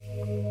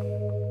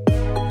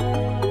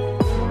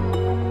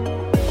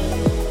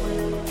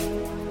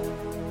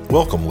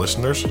Welcome,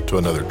 listeners, to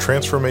another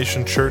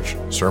Transformation Church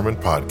Sermon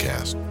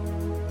Podcast.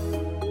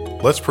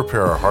 Let's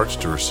prepare our hearts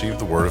to receive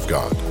the Word of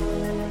God.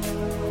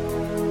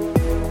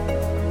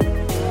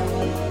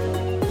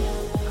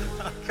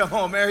 Come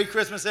on, Merry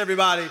Christmas,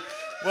 everybody.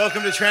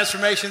 Welcome to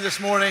Transformation this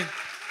morning.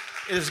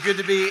 It is good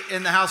to be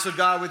in the house of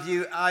God with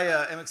you. I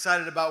am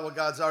excited about what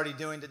God's already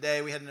doing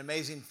today. We had an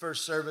amazing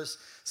first service.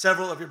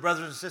 Several of your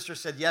brothers and sisters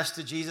said yes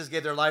to Jesus,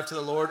 gave their life to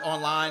the Lord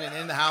online and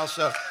in the house.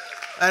 So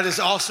that is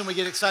awesome. We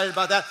get excited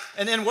about that.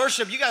 And in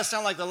worship, you guys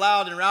sound like the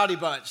loud and rowdy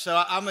bunch.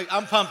 So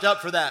I'm pumped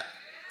up for that.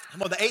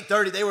 Well, the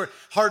 8:30, they were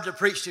hard to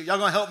preach to. Y'all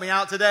gonna help me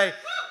out today?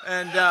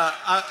 And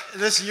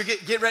listen, you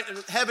get ready.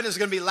 Heaven is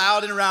gonna be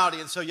loud and rowdy,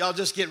 and so y'all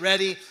just get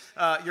ready.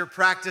 You're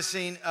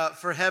practicing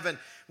for heaven.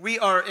 We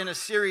are in a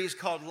series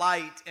called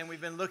Light, and we've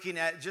been looking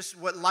at just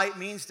what light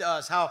means to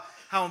us, how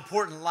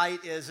important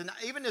light is. And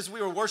even as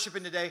we were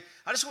worshiping today,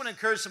 I just want to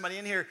encourage somebody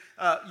in here,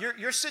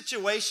 your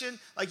situation,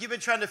 like you've been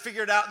trying to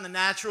figure it out in the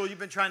natural, you've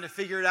been trying to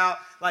figure it out,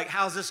 like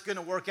how's this going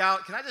to work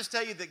out? Can I just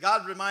tell you that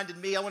God reminded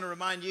me, I want to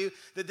remind you,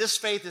 that this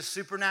faith is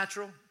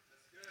supernatural,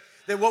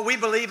 that what we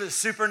believe is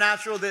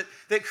supernatural,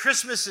 that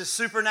Christmas is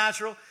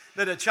supernatural,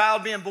 that a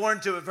child being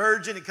born to a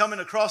virgin and coming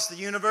across the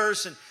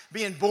universe and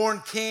being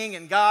born king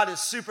and God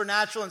is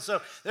supernatural. And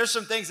so there's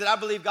some things that I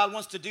believe God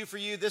wants to do for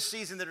you this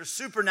season that are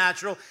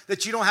supernatural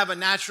that you don't have a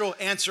natural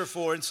answer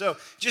for. And so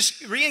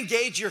just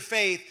re-engage your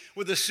faith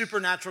with a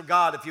supernatural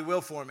God, if you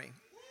will, for me.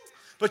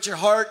 Put your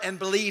heart and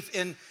belief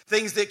in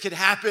things that could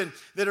happen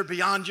that are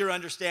beyond your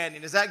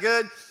understanding. Is that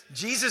good?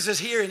 Jesus is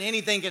here and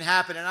anything can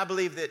happen. And I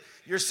believe that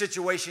your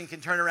situation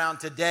can turn around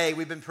today.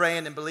 We've been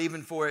praying and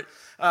believing for it.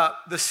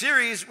 The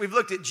series, we've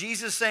looked at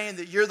Jesus saying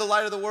that you're the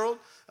light of the world.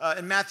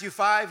 In Matthew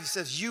 5, he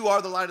says, you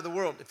are the light of the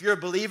world. If you're a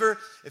believer,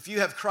 if you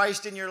have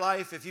Christ in your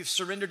life, if you've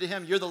surrendered to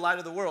him, you're the light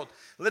of the world.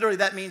 Literally,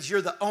 that means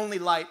you're the only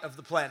light of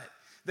the planet.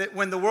 That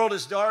when the world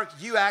is dark,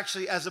 you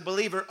actually, as a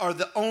believer, are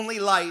the only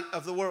light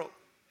of the world.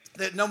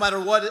 That no matter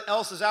what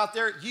else is out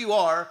there, you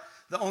are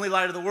the only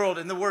light of the world.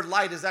 And the word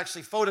light is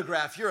actually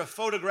photograph. You're a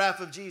photograph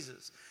of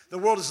Jesus. The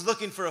world is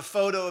looking for a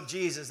photo of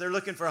Jesus. They're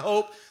looking for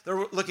hope.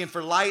 They're looking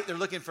for light. They're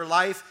looking for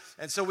life.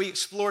 And so we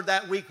explored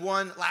that week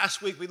one.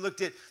 Last week we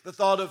looked at the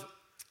thought of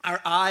our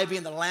eye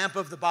being the lamp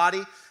of the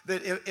body,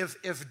 that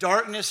if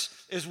darkness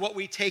is what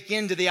we take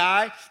into the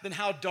eye, then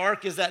how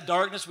dark is that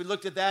darkness? We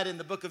looked at that in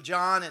the book of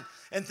John.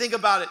 And think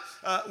about it.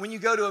 When you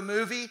go to a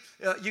movie,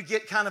 you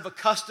get kind of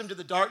accustomed to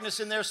the darkness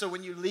in there. So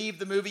when you leave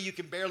the movie, you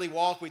can barely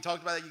walk. We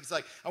talked about that. It's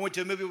like, I went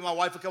to a movie with my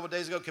wife a couple of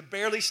days ago, could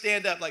barely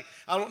stand up. Like,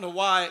 I don't know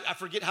why I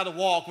forget how to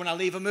walk when I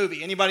leave a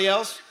movie. Anybody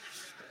else?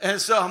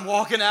 And so I'm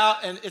walking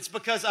out, and it's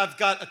because I've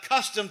got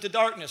accustomed to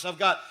darkness.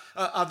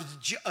 I've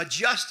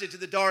adjusted to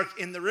the dark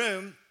in the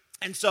room.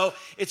 And so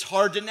it's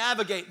hard to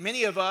navigate.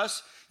 Many of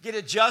us get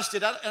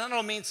adjusted. And I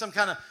don't mean some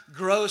kind of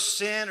gross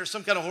sin or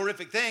some kind of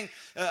horrific thing,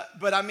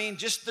 but I mean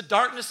just the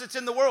darkness that's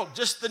in the world,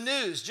 just the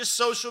news, just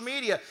social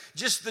media,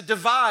 just the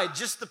divide,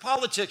 just the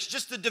politics,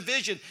 just the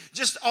division,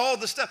 just all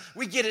the stuff.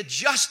 We get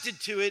adjusted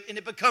to it, and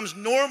it becomes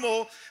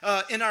normal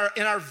in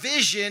our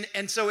vision.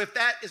 And so if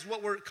that is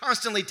what we're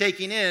constantly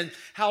taking in,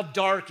 how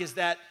dark is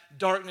that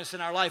darkness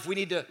in our life? We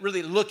need to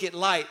really look at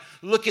light,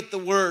 look at the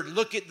word,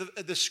 look at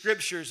the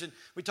scriptures. And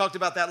we talked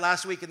about that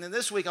last week. And then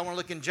this week, I want to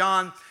look in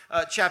John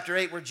chapter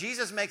 8, where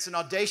Jesus makes an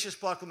audacious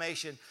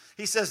proclamation.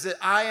 He says that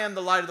I am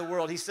the light of the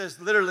world. He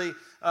says literally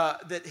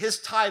that his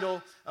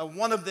title,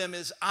 one of them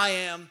is I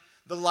am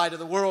the light of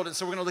the world. And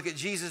so we're going to look at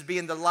Jesus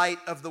being the light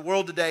of the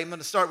world today. I'm going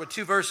to start with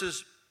two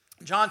verses.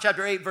 John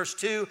chapter 8, verse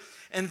 2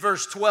 and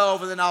verse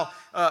 12, and then I'll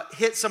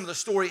hit some of the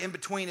story in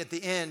between at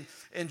the end.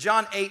 In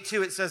John 8,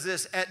 2, it says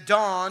this, at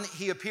dawn,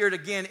 he appeared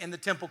again in the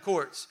temple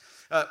courts.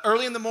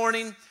 Early in the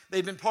morning,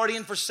 they'd been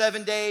partying for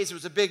 7 days. It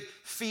was a big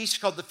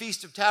feast called the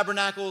Feast of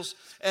Tabernacles,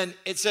 and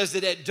it says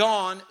that at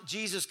dawn,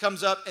 Jesus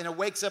comes up and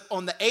wakes up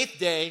on the 8th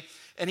day,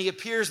 and he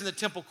appears in the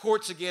temple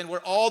courts again,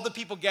 where all the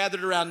people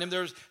gathered around him.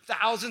 There's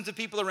thousands of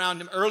people around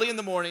him early in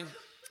the morning.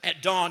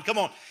 At dawn, come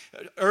on,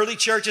 early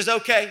church is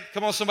okay.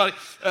 Come on, somebody.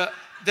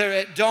 They're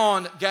at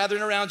dawn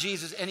gathering around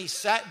Jesus, and he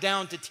sat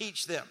down to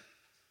teach them.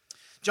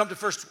 Jump to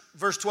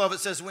verse 12. It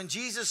says, when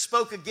Jesus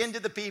spoke again to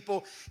the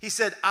people, he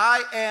said,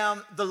 I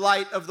am the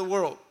light of the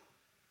world.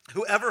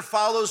 Whoever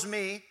follows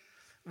me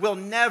will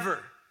never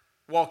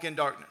walk in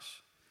darkness,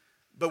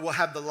 but will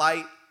have the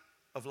light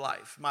of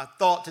life. My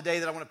thought today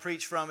that I want to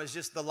preach from is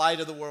just the light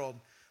of the world.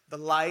 The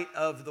light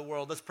of the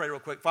world. Let's pray real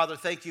quick. Father,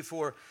 thank you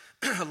for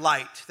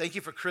light. Thank you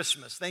for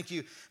Christmas. Thank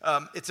you.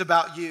 It's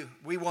about you.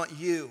 We want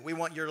you. We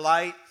want your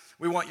light.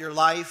 We want your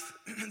life.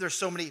 There's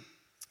so many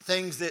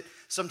things that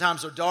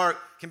sometimes are dark,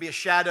 can be a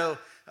shadow,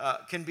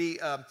 can be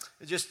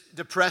just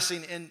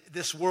depressing in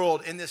this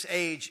world, in this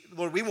age.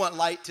 Lord, we want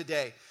light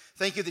today.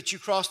 Thank you that you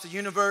crossed the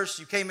universe.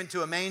 You came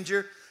into a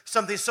manger.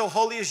 Something so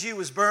holy as you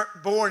was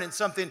born in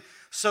something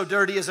so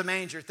dirty as a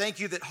manger. Thank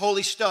you that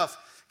holy stuff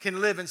can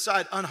live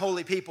inside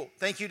unholy people.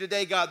 Thank you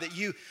today, God, that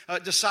you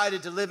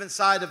decided to live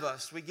inside of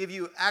us. We give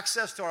you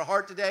access to our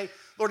heart today.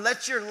 Lord,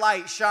 let your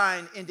light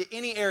shine into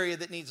any area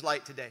that needs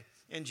light today.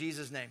 In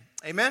Jesus' name,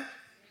 amen.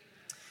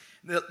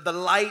 the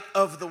light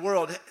of the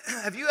world.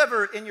 Have you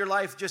ever in your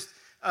life just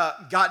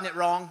gotten it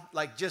wrong?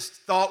 Like just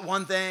thought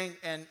one thing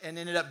and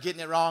ended up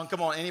getting it wrong?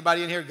 Come on,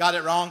 anybody in here got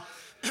it wrong?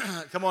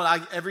 Come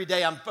on, every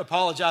day I'm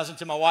apologizing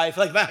to my wife.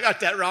 Like, man, I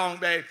got that wrong,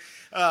 babe.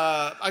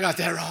 I got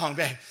that wrong,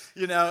 babe.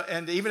 You know,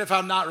 and even if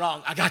I'm not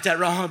wrong, I got that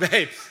wrong,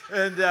 babe.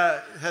 And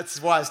that's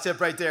a wise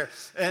tip right there.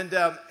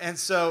 And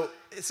so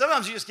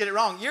sometimes you just get it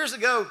wrong. Years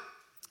ago,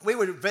 we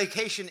would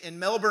vacation in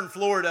Melbourne,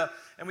 Florida,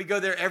 and we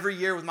go there every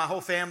year with my whole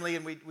family,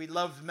 and we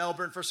loved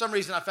Melbourne. For some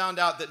reason, I found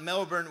out that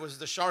Melbourne was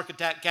the shark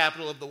attack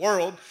capital of the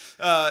world,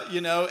 you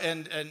know,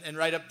 and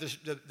right up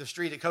the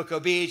street at Cocoa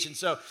Beach. And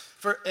so,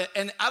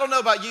 and I don't know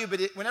about you,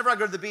 but whenever I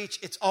go to the beach,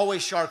 it's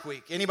always Shark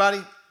Week.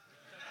 Anybody?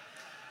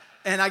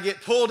 And I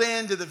get pulled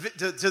into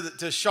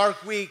to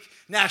Shark Week,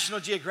 National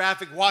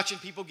Geographic, watching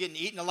people getting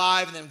eaten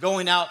alive and then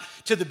going out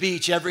to the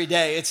beach every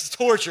day. It's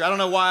torture. I don't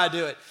know why I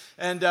do it.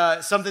 And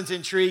something's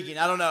intriguing.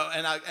 I don't know.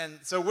 And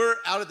so we're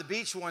out at the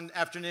beach one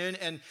afternoon,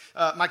 and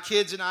my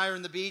kids and I are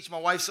in the beach. My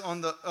wife's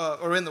in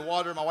the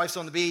water. My wife's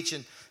on the beach,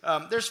 and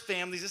there's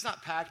families. It's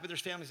not packed, but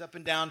there's families up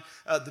and down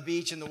the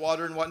beach and the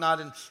water and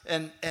whatnot.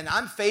 And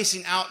I'm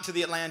facing out to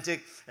the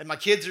Atlantic, and my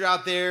kids are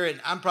out there,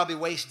 and I'm probably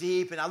waist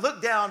deep. And I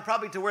look down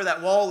probably to where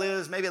that wall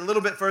is, maybe a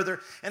little bit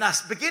further, and I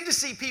begin to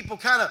see people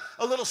kind of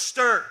a little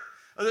stir.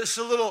 There's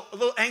a little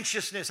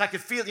anxiousness. I could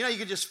feel, you know, you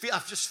could just feel.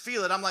 I just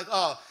feel it. I'm like,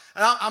 oh.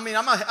 And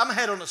I'm a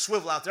head on a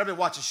swivel out there. I've been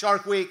watching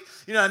Shark Week.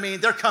 You know what I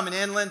mean? They're coming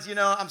inland. You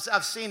know,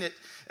 I've seen it.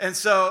 And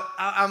so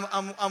I'm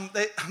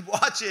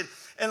watching,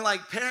 and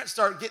like parents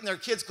start getting their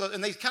kids close,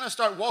 and they kind of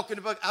start walking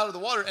out of the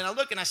water. And I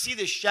look and I see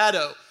this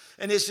shadow,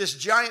 and it's this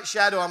giant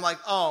shadow. I'm like,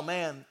 oh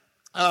man.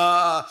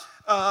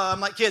 I'm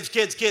like, kids,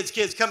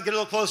 come get a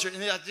little closer. And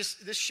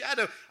this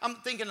shadow, I'm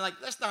thinking like,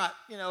 that's not,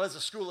 you know, as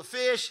a school of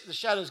fish. The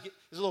shadow is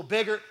a little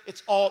bigger.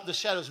 The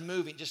shadow's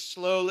moving, just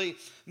slowly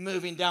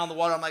moving down the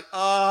water. I'm like,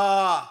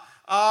 I'm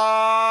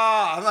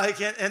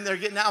like, and they're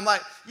getting out. I'm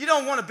like, you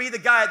don't want to be the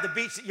guy at the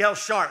beach that yells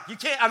shark. You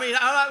can't, what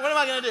am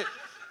I going to do?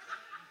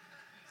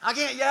 I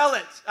can't yell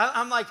it.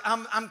 I'm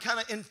kind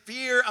of in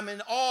fear. I'm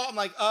in awe. I'm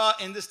like,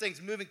 and this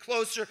thing's moving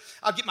closer.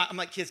 I'm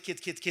like, kids,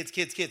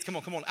 come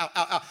on, out.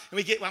 And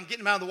I'm getting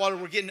them out of the water.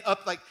 We're getting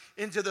up like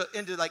into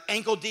like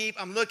ankle deep.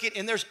 I'm looking,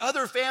 and there's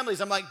other families.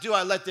 I'm like, do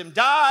I let them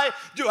die?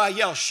 Do I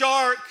yell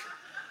shark?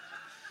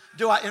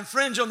 Do I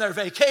infringe on their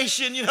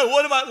vacation? You know,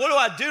 what do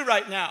I do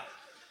right now?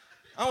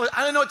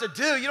 I don't know what to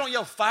do. You don't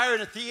yell fire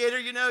in a theater,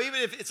 you know,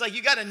 even if it's like,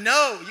 you got to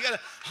know. You got to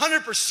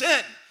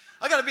 100%.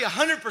 I got to be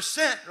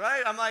 100%,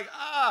 right? I'm like,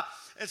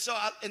 And so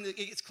and it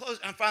gets close.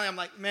 And finally, I'm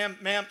like,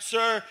 ma'am,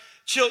 sir,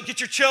 chill, get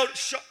your children.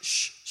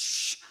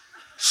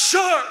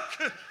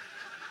 Shark.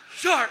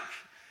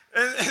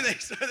 And they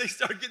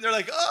start getting, they're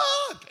like,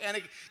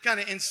 panic kind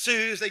of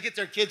ensues. They get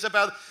their kids up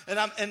out,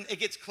 and it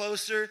gets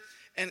closer,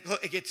 and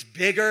it gets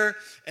bigger,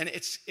 and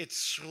it's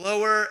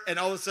slower, and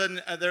all of a sudden,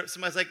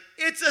 somebody's like,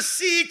 it's a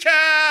sea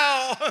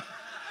cow.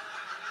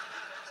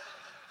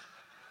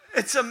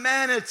 It's a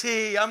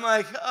manatee. I'm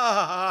like,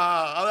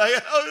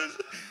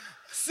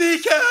 sea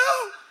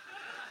cow?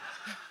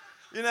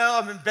 You know,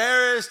 I'm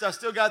embarrassed. I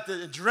still got the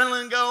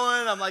adrenaline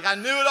going. I'm like, I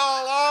knew it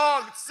all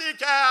along. It's sea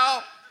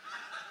cow.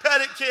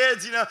 Pet it,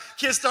 kids. You know,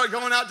 kids start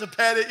going out to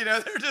pet it. You know,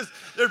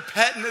 they're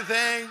petting the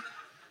thing.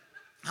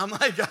 I'm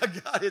like,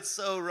 God, it's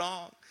so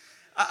wrong.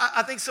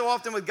 I think so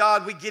often with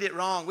God, we get it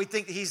wrong. We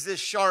think that he's this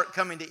shark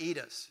coming to eat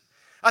us.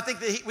 I think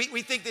that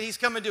we think that he's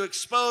coming to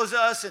expose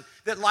us, and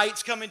that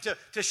light's coming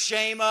to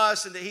shame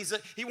us, and that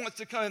he wants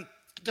to come and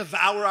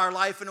devour our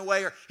life in a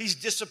way, or he's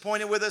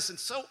disappointed with us. And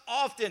so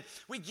often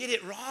we get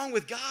it wrong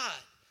with God.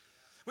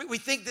 We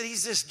think that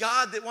he's this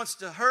God that wants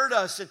to hurt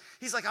us, and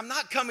he's like, I'm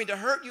not coming to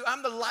hurt you.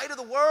 I'm the light of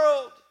the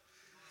world.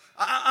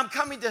 I'm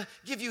coming to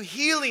give you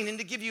healing and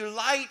to give you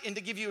light and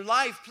to give you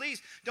life.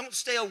 Please don't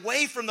stay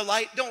away from the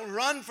light. Don't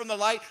run from the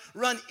light.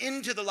 Run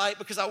into the light,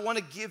 because I want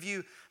to give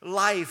you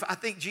life. I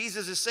think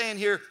Jesus is saying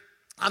here,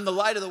 I'm the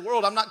light of the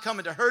world. I'm not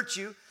coming to hurt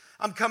you.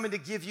 I'm coming to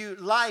give you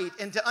light.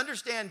 And to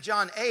understand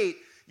John 8,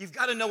 you've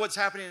got to know what's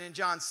happening in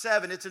John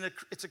 7.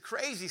 It's a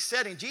crazy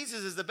setting.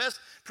 Jesus is the best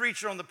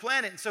preacher on the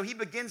planet, and so he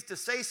begins to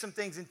say some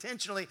things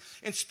intentionally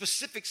in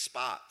specific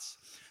spots.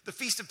 The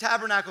Feast of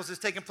Tabernacles is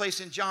taking place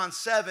in John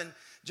 7.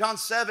 John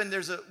 7,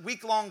 there's a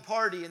week-long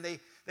party, and they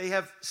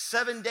have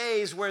 7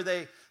 days where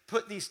they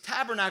put these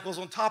tabernacles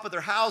on top of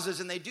their houses,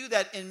 and they do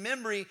that in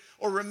memory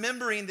or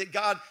remembering that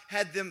God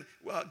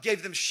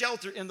gave them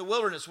shelter in the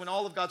wilderness. When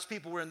all of God's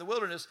people were in the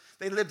wilderness,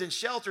 they lived in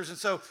shelters, and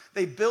so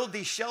they build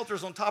these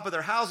shelters on top of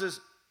their houses.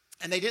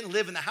 And they didn't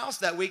live in the house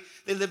that week.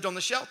 They lived in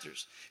the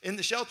shelters. And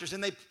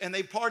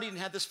they partied and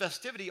had this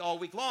festivity all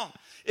week long.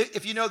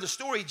 If you know the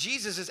story,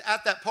 Jesus is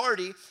at that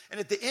party, and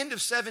at the end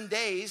of 7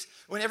 days,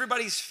 when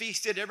everybody's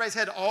feasted, everybody's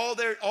had all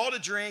to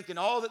drink and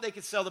all that they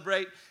could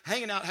celebrate,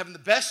 hanging out, having the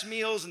best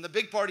meals and the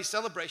big party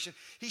celebration,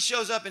 he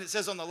shows up, and it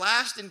says on the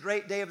last and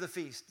great day of the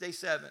feast, day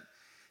 7,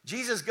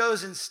 Jesus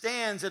goes and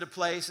stands at a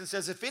place and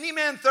says, if any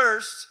man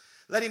thirsts,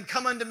 Let him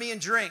come unto me and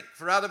drink,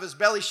 for out of his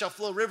belly shall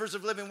flow rivers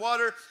of living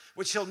water,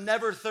 which he'll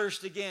never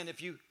thirst again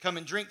if you come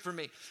and drink from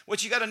me.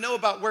 What you got to know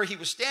about where he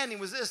was standing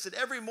was this, that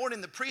every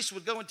morning the priests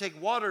would go and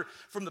take water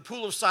from the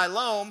pool of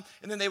Siloam,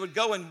 and then they would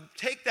go and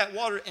take that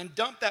water and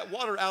dump that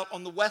water out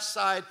on the west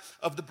side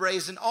of the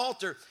brazen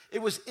altar.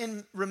 It was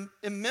in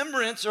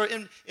remembrance or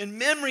in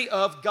memory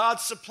of God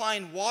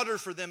supplying water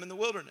for them in the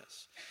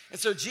wilderness. And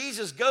so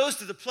Jesus goes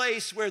to the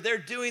place where they're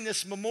doing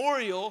this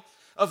memorial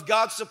of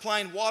God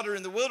supplying water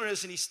in the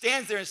wilderness, and he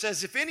stands there and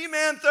says, if any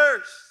man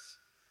thirsts,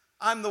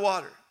 I'm the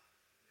water.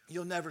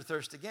 You'll never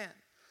thirst again.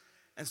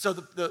 And so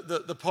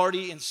the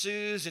party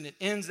ensues, and it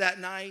ends that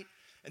night.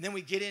 And then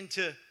we get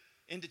into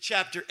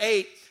chapter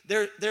 8.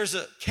 There's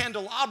a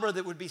candelabra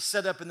that would be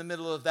set up in the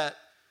middle of that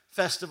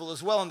festival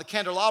as well. And the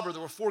candelabra,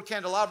 there were 4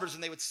 candelabras,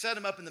 and they would set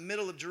them up in the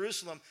middle of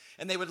Jerusalem,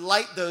 and they would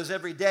light those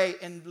every day.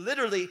 And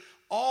literally,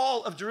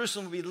 all of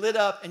Jerusalem would be lit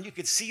up, and you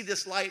could see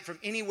this light from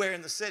anywhere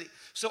in the city.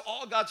 So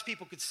all God's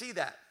people could see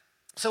that.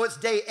 So it's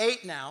day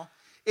 8 now.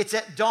 It's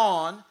at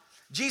dawn.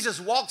 Jesus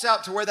walks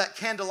out to where that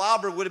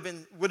candelabra would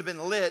have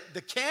been lit.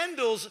 The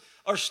candles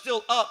are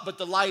still up, but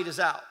the light is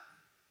out.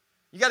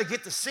 You got to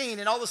get the scene,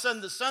 and all of a sudden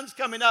the sun's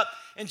coming up,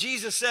 and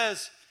Jesus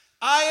says,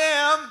 I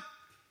am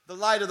the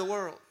light of the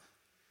world.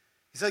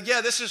 He said,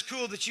 yeah, this is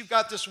cool that you've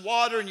got this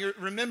water, and you're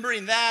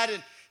remembering that,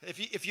 and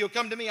if you'll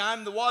come to me,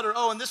 I'm the water.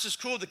 Oh, and this is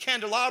cool. The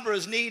candelabra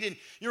is neat, and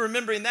you're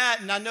remembering that.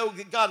 And I know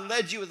that God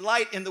led you with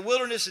light in the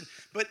wilderness.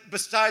 But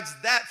besides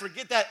that,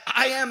 forget that.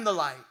 I am the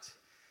light.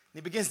 And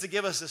he begins to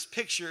give us this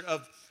picture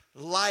of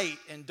light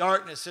and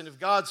darkness, and of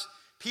God's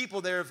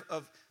people there,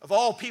 of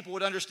all people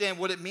would understand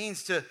what it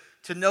means to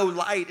know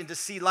light and to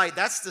see light.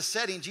 That's the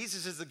setting.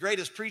 Jesus is the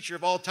greatest preacher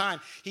of all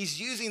time. He's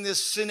using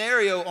this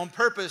scenario on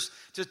purpose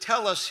to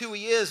tell us who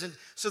he is, and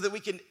so that we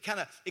can kind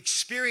of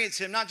experience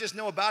him, not just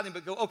know about him,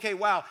 but go, okay,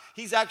 wow,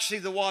 he's actually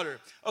the water.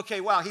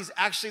 Okay, wow, he's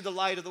actually the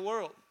light of the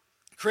world.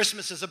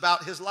 Christmas is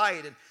about his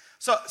light. And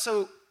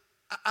so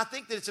I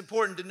think that it's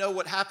important to know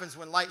what happens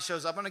when light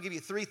shows up. I'm going to give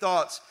you 3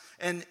 thoughts.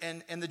 And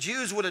the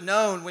Jews would have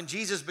known when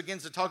Jesus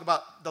begins to talk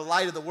about the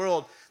light of the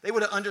world, they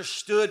would have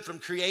understood from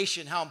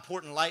creation how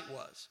important light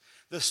was.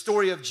 The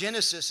story of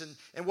Genesis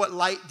and what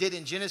light did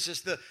in Genesis,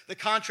 the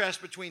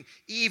contrast between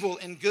evil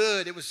and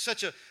good. It was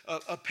such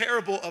a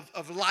parable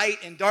of light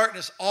and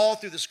darkness all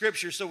through the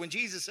scripture. So when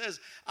Jesus says,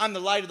 I'm the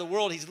light of the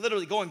world, he's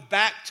literally going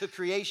back to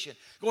creation,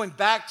 going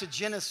back to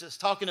Genesis,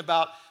 talking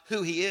about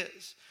who he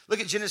is. Look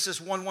at Genesis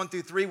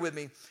 1:1-3 with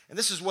me. And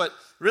this is what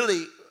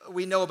really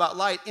we know about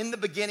light. In the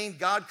beginning,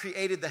 God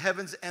created the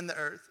heavens and the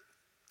earth.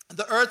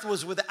 The earth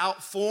was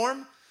without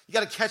form. You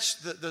got to catch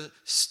the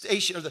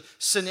station or the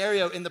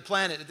scenario in the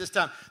planet at this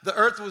time. The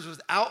earth was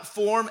without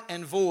form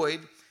and void,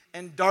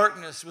 and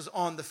darkness was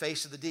on the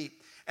face of the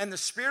deep. And the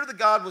Spirit of the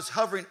God was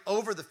hovering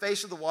over the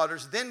face of the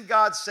waters. Then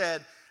God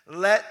said,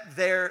 let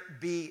there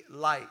be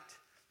light.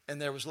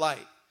 And there was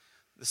light.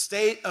 The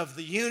state of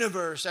the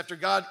universe after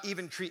God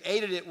even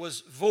created it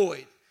was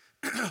void,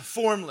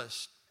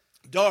 formless,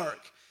 dark.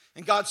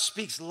 And God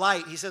speaks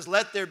light. He says,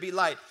 let there be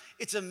light.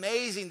 It's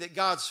amazing that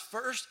God's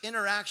first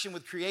interaction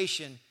with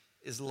creation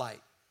is light.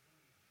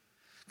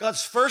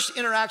 God's first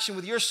interaction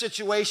with your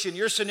situation,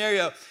 your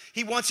scenario,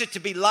 he wants it to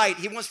be light.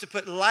 He wants to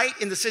put light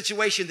in the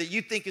situation that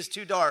you think is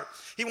too dark.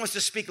 He wants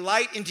to speak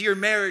light into your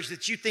marriage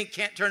that you think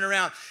can't turn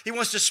around. He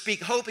wants to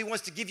speak hope. He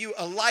wants to give you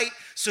a light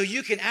so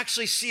you can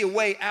actually see a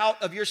way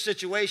out of your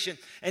situation.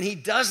 And he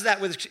does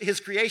that with his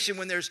creation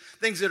when there's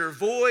things that are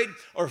void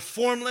or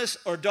formless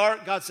or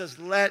dark. God says,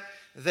 let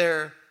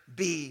there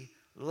be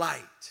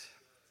light.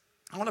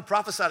 I want to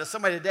prophesy to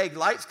somebody today,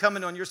 light's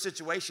coming on your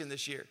situation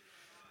this year.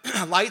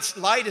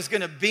 Light is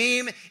going to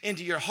beam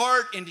into your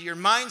heart, into your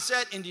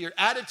mindset, into your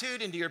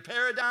attitude, into your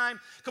paradigm.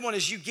 Come on,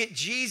 as you get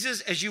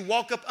Jesus, as you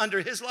walk up under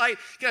his light,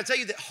 can I tell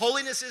you that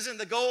holiness isn't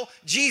the goal?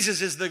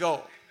 Jesus is the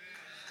goal.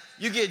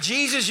 You get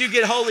Jesus, you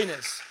get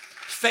holiness.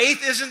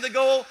 Faith isn't the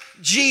goal.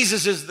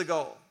 Jesus is the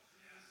goal.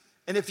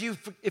 And if you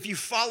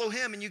follow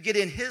him and you get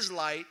in his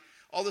light,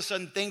 all of a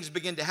sudden things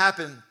begin to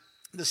happen.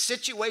 The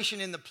situation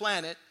in the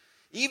planet,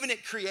 even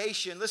at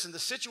creation, listen, the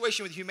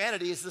situation with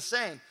humanity is the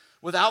same.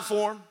 Without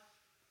form,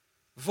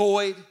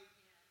 void,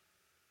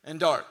 and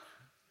dark.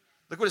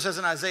 Look what it says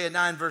in Isaiah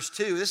 9, verse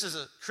 2. This is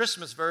a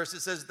Christmas verse.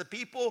 It says, the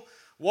people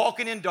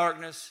walking in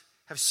darkness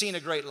have seen a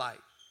great light.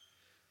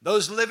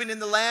 Those living in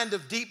the land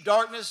of deep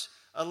darkness,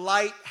 a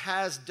light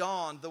has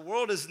dawned. The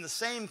world is in the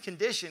same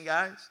condition,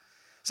 guys.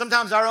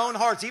 Sometimes our own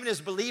hearts, even as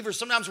believers,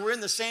 sometimes we're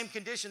in the same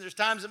condition. There's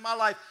times in my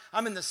life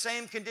I'm in the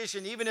same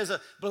condition. Even as a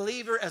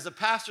believer, as a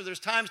pastor, there's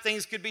times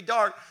things could be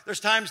dark. There's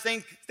times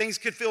things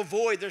could feel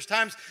void. There's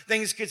times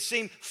things could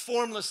seem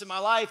formless in my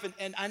life,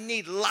 and I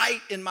need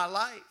light in my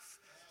life.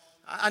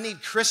 I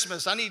need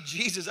Christmas. I need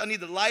Jesus. I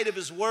need the light of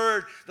his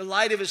word, the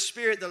light of his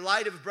spirit, the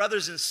light of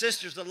brothers and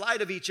sisters, the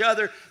light of each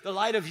other, the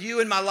light of you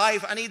in my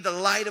life. I need the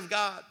light of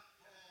God.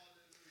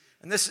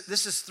 And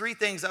this is 3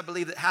 things I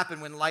believe that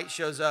happen when light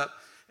shows up.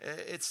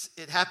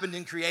 It happened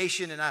in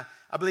creation, and I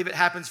believe it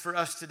happens for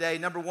us today.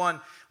 Number 1,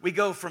 we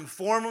go from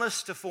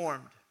formless to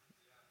formed.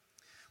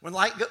 When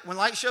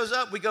light shows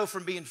up, we go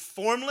from being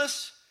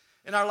formless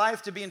in our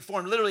life to being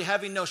formed, literally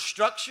having no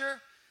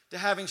structure to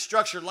having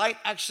structure. Light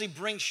actually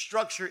brings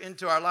structure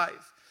into our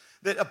life.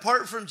 That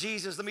apart from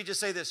Jesus, let me just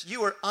say this,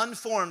 you are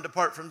unformed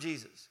apart from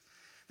Jesus.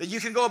 That you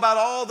can go about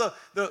all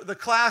the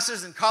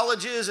classes and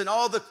colleges and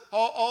all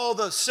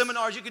the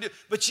seminars you can do,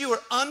 but you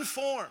are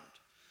unformed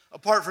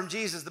apart from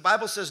Jesus. The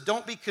Bible says,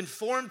 don't be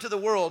conformed to the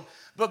world,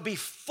 but be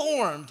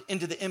formed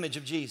into the image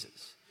of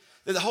Jesus.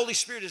 That the Holy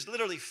Spirit is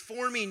literally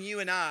forming you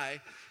and I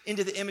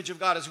into the image of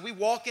God. As we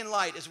walk in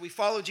light, as we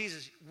follow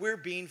Jesus, we're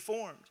being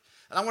formed.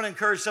 And I want to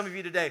encourage some of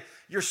you today,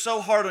 you're so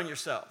hard on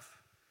yourself.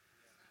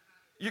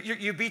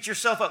 You beat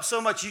yourself up so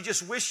much, you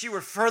just wish you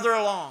were further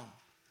along.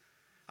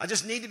 I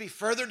just need to be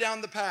further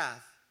down the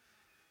path.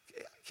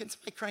 Can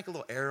somebody crank a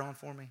little air on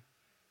for me?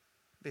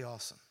 Be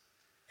awesome.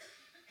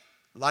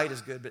 Light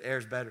is good, but air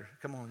is better.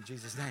 Come on, in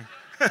Jesus' name.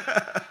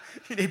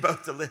 You need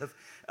both to live.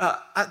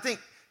 I think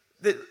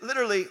that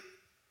literally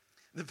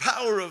the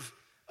power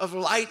of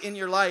light in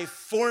your life,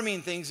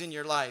 forming things in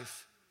your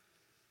life,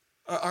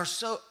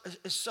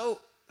 is so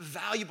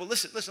valuable.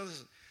 Listen.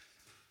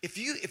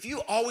 If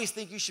you always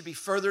think you should be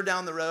further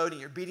down the road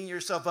and you're beating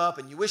yourself up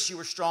and you wish you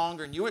were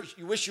stronger and you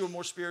wish you were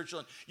more spiritual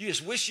and you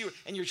just wish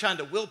and you're trying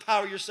to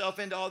willpower yourself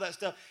into all that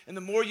stuff, and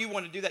the more you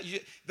want to do that,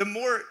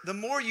 the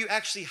more you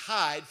actually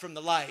hide from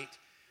the light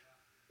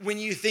when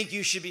you think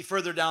you should be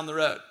further down the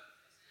road.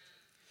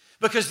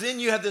 Because then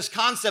you have this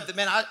concept that,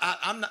 man,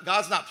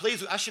 God's not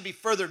pleased with, I should be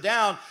further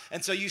down.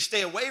 And so you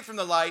stay away from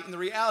the light. And the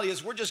reality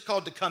is we're just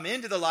called to come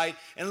into the light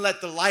and let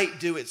the light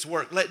do its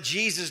work. Let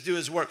Jesus do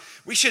his work.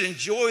 We should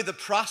enjoy the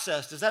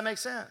process. Does that make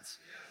sense?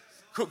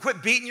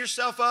 Quit beating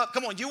yourself up.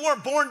 Come on, you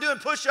weren't born doing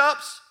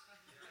push-ups.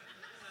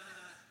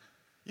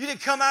 You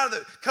didn't come out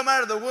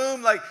of the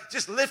womb like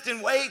just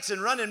lifting weights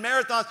and running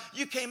marathons.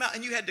 You came out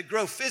and you had to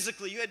grow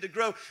physically. You had to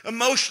grow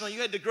emotionally. You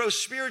had to grow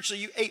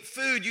spiritually. You ate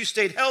food. You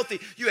stayed healthy.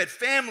 You had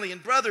family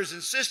and brothers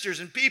and sisters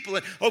and people.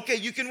 And okay,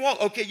 you can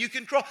walk. Okay, you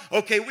can crawl.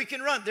 Okay, we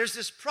can run. There's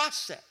this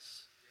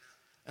process.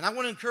 And I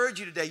want to encourage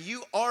you today.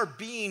 You are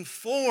being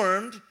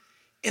formed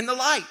in the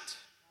light.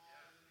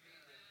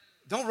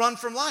 Don't run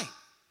from light.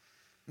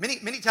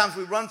 Many times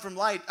we run from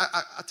light.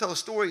 I tell a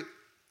story.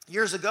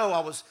 Years ago,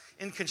 I was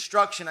in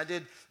construction. I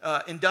did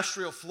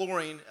industrial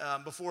flooring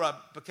before I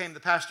became the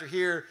pastor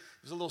here.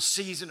 It was a little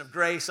season of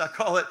grace, I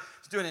call it. I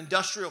was doing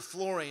industrial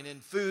flooring in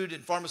food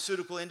and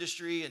pharmaceutical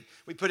industry, and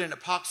we put in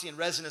epoxy and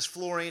resinous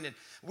flooring, and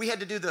we had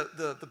to do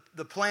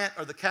the plant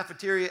or the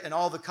cafeteria and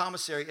all the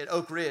commissary at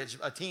Oak Ridge,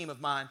 a team of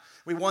mine.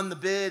 We won the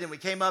bid, and we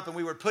came up, and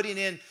we were putting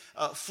in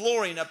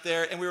flooring up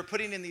there, and we were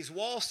putting in these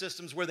wall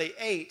systems where they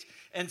ate,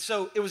 and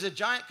so it was a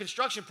giant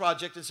construction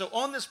project, and so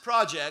on this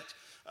project,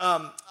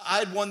 I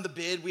had won the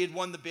bid. We had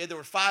won the bid. There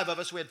were 5 of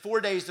us. We had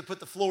 4 days to put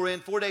the floor in,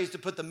 4 days to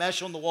put the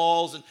mesh on the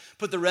walls and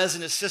put the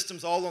resinous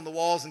systems all on the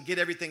walls and get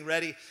everything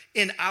ready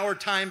in our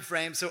time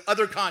frame so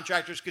other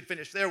contractors could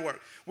finish their work.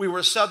 We were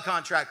a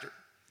subcontractor.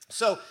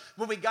 So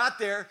when we got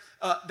there,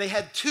 they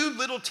had 2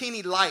 little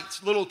teeny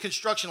lights, little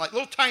construction lights,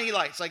 little tiny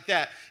lights like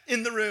that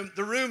in the room.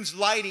 The room's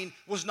lighting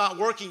was not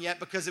working yet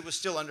because it was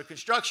still under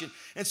construction.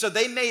 And so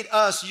they made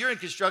us, you're in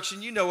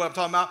construction, you know what I'm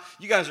talking about.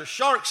 You guys are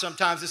sharks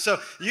sometimes. And so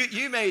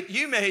you made,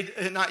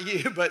 not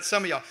you, but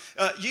some of y'all,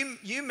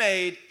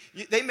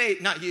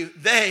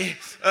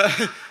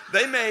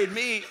 they made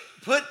me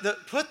put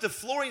the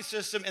flooring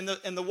system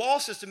and the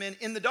wall system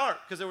in the dark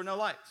because there were no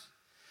lights.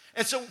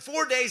 And so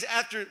 4 days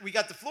after we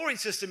got the flooring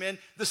system in,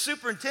 the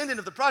superintendent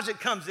of the project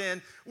comes in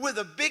with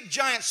a big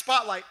giant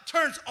spotlight,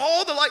 turns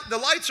all the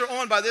lights are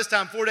on by this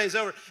time, 4 days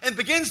over, and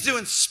begins to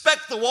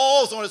inspect the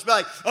walls on us,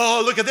 like,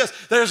 oh, look at this,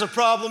 there's a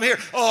problem here.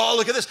 Oh,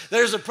 look at this,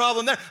 there's a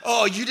problem there.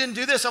 Oh, you didn't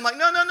do this. I'm like,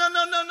 no,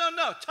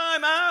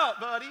 time out,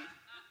 buddy.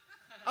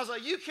 I was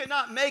like, you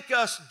cannot make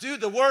us do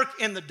the work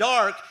in the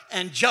dark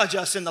and judge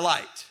us in the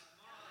light.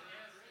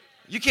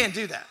 You can't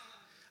do that.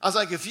 I was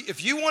like,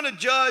 if you want to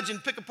judge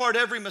and pick apart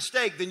every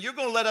mistake, then you're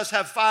going to let us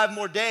have 5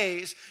 more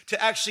days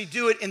to actually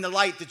do it in the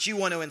light that you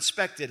want to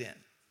inspect it in.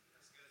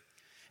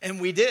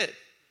 And we did.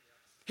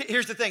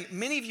 Here's the thing.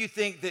 Many of you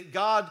think that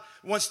God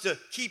wants to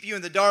keep you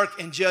in the dark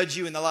and judge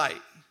you in the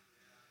light.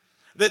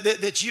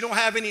 That you don't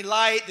have any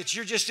light, that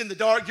you're just in the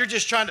dark. You're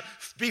just trying to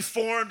be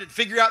formed and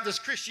figure out this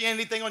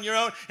Christianity thing on your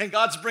own, and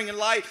God's bringing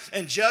light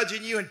and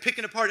judging you and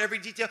picking apart every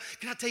detail.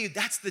 Can I tell you,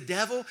 that's the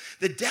devil?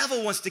 The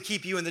devil wants to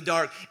keep you in the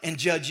dark and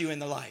judge you in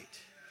the light.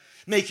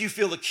 Make you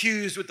feel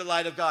accused with the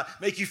light of God.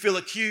 Make you feel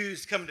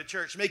accused coming to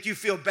church. Make you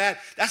feel bad.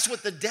 That's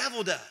what the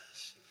devil does.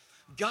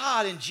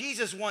 God and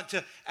Jesus want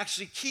to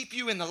actually keep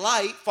you in the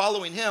light,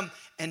 following him,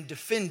 and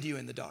defend you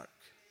in the dark.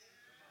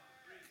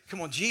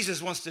 Come on,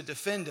 Jesus wants to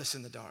defend us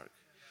in the dark.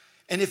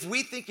 And if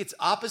we think it's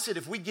opposite,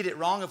 if we get it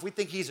wrong, if we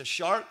think he's a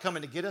shark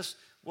coming to get us,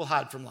 we'll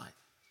hide from light.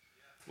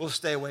 We'll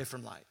stay away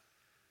from light.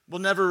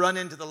 We'll never run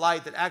into the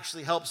light that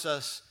actually helps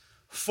us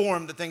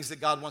form the things that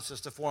God wants us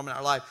to form in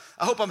our life.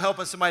 I hope I'm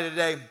helping somebody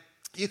today.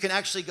 You can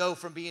actually go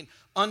from being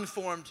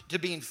unformed to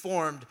being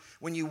formed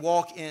when you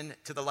walk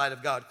into the light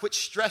of God. Quit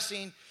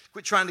stressing.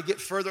 Quit trying to get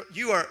further.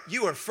 You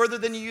are further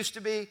than you used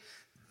to be.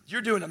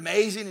 You're doing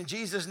amazing in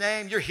Jesus'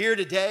 name. You're here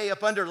today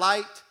up under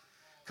light.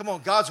 Come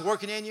on, God's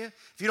working in you.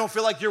 If you don't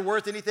feel like you're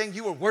worth anything,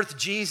 you are worth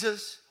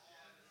Jesus.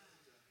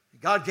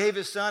 God gave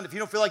his son. If you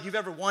don't feel like you've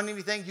ever won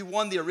anything, you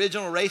won the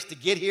original race to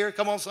get here.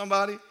 Come on,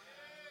 somebody.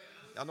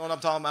 Y'all know what I'm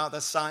talking about?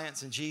 That's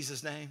science in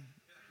Jesus' name.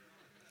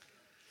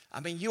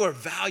 I mean, you are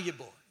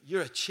valuable.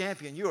 You're a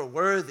champion. You are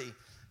worthy.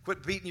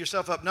 Quit beating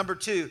yourself up. Number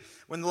 2,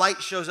 when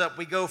light shows up,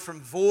 we go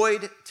from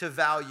void to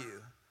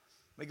value.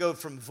 We go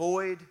from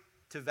void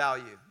to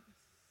value.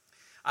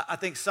 I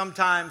think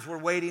sometimes we're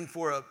waiting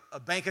for a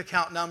bank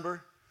account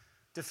number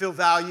to feel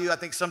value. I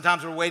think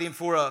sometimes we're waiting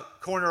for a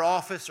corner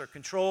office or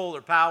control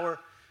or power.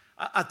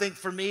 I think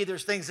for me,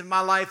 there's things in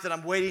my life that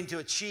I'm waiting to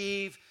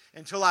achieve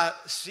until I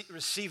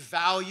receive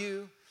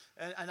value,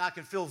 and I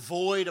can feel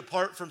void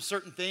apart from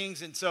certain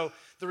things. And so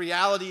the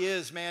reality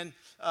is, man,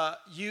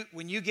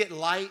 when you get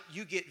light,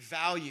 you get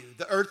value.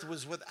 The earth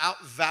was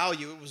without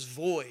value. It was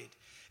void.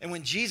 And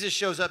when Jesus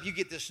shows up, you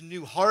get this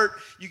new heart.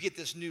 You get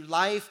this new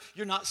life.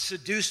 You're not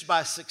seduced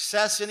by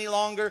success any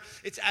longer.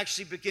 It's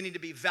actually beginning to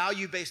be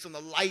value based on the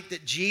light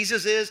that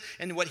Jesus is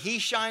and what he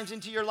shines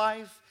into your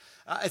life.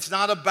 It's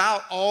not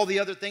about all the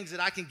other things that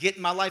I can get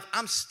in my life.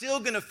 I'm still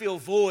going to feel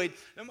void.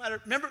 No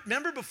matter.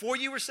 Remember before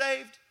you were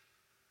saved?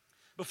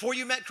 Before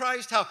you met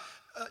Christ, how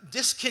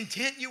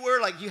discontent you were?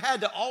 Like you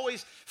had to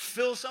always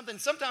feel something.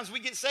 Sometimes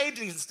we get saved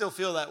and can still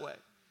feel that way.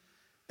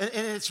 And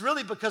it's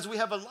really because we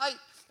have a light.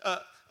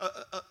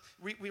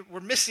 We're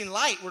missing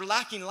light. We're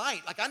lacking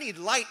light. Like I need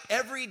light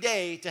every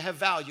day to have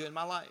value in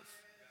my life.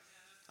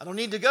 I don't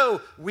need to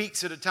go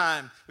weeks at a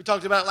time. We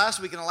talked about it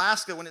last week in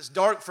Alaska. When it's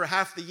dark for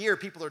half the year,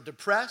 people are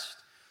depressed.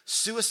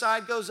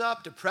 Suicide goes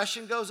up.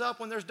 Depression goes up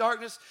when there's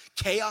darkness.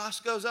 Chaos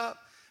goes up.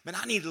 Man,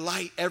 I need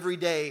light every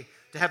day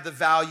to have the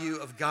value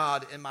of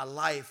God in my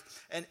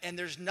life. And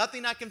there's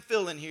nothing I can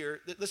fill in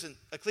here. Listen,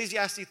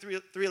 Ecclesiastes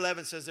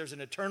 3:11 says there's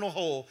an eternal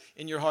hole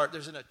in your heart.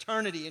 There's an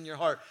eternity in your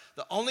heart.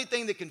 The only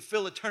thing that can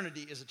fill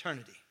eternity is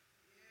eternity.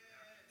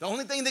 The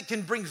only thing that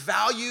can bring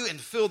value and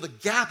fill the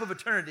gap of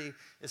eternity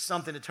is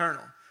something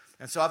eternal.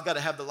 And so I've got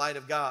to have the light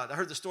of God. I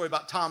heard the story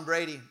about Tom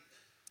Brady.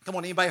 Come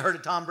on, anybody heard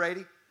of Tom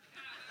Brady?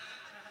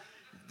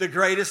 The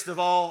greatest of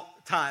all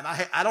time.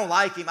 I don't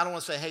like him. I don't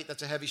want to say hate.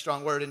 That's a heavy,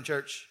 strong word in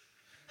church.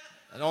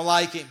 I don't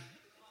like him.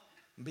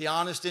 Be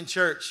honest, in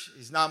church,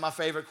 he's not my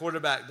favorite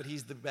quarterback, but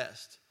he's the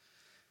best.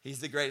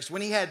 He's the greatest.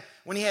 When he had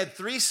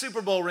 3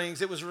 Super Bowl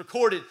rings, it was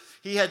recorded.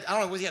 He had, I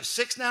don't know, does he have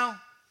 6 now?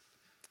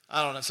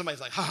 I don't know.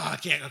 Somebody's like, I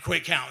can't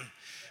quit counting.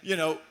 You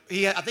know,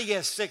 I think he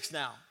has 6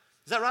 now.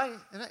 Is that right?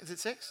 Is it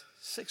 6?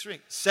 6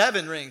 rings.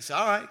 7 rings.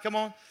 All right, come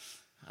on.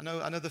 I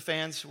know the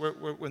fans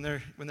when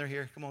they're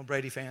here. Come on,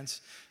 Brady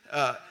fans.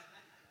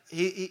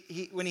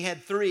 When he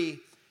had 3,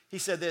 he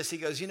said this. He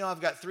goes,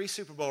 I've got 3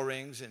 Super Bowl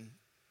rings, and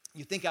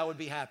you think I would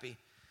be happy.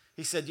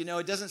 He said,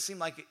 it doesn't seem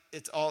like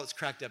it's all it's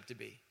cracked up to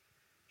be.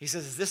 He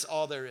says, is this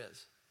all there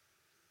is?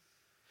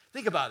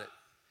 Think about it.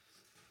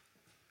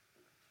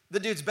 The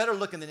dude's better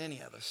looking than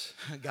any of us,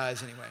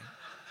 guys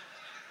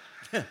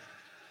anyway.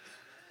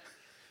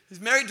 He's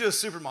married to a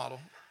supermodel.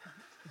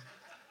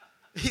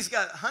 He's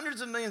got hundreds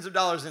of millions of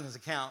dollars in his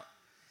account.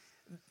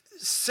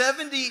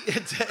 70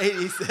 to 80,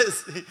 he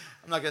says,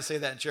 I'm not going to say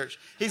that in church.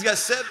 He's got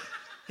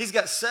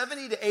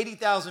 70 to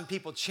 80,000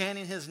 people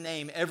chanting his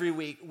name every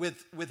week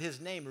with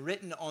his name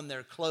written on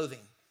their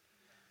clothing.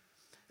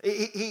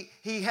 He's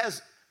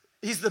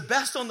the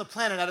best on the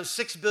planet out of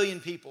 6 billion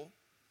people.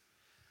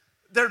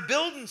 They're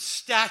building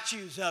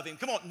statues of him.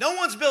 Come on, no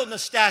one's building a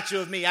statue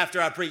of me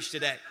after I preach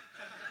today.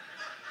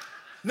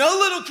 No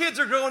little kids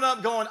are growing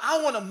up going,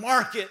 I want to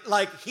market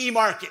like he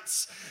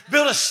markets.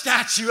 Build a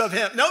statue of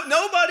him.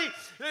 Nobody,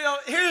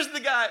 here's the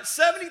guy,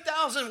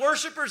 70,000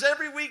 worshipers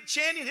every week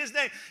chanting his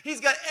name. He's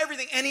got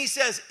everything. And he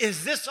says,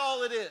 is this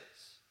all it is?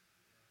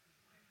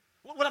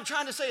 What I'm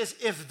trying to say is,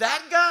 if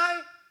that guy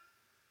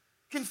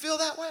can feel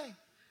that way,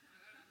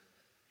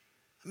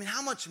 I mean,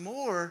 how much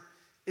more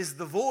is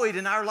the void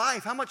in our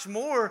life? How much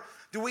more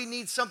do we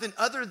need something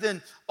other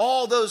than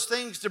all those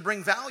things to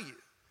bring value?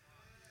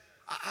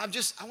 I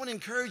want to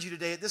encourage you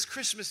today at this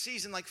Christmas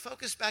season,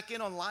 focus back in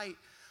on light.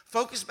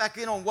 Focus back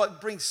in on what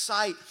brings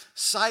sight.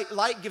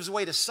 Light gives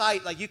way to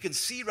sight. You can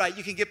see right.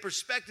 You can get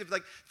perspective.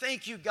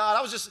 Thank you,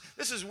 God.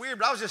 This is weird,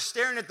 but I was just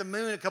staring at the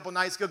moon a couple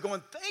nights ago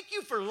going, thank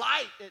you for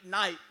light at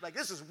night.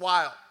 This is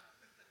wild.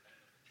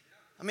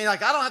 I mean, I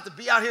don't have to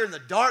be out here in the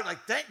dark.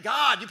 Thank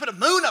God you put a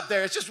moon up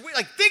there. It's just weird.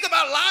 Think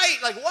about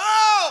light.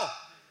 Whoa,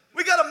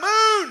 we got a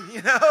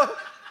moon,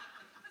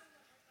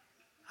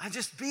 I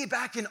just be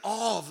back in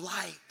awe of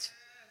light.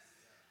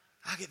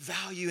 I get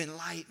value in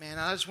light, man.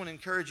 I just want to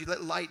encourage you,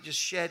 let light just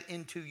shed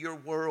into your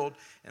world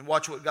and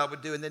watch what God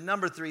would do. And then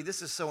number 3,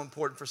 this is so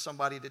important for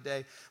somebody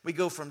today. We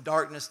go from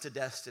darkness to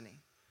destiny.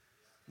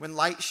 When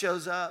light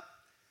shows up,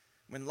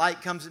 when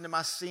light comes into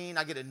my scene,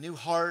 I get a new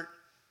heart.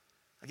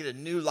 I get a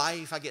new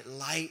life. I get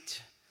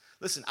light.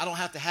 Listen, I don't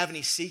have to have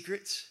any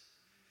secrets.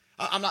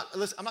 I'm not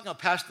going to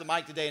pass the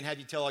mic today and have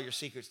you tell all your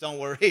secrets. Don't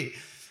worry.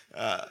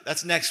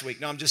 That's next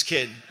week. No, I'm just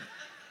kidding.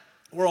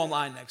 We're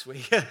online next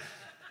week.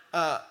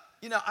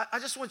 I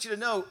just want you to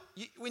know,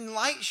 when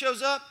light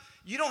shows up,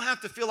 you don't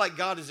have to feel like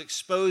God is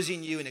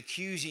exposing you and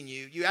accusing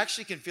you. You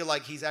actually can feel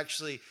like he's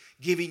actually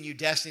giving you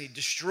destiny,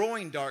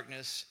 destroying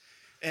darkness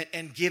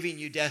and giving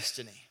you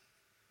destiny.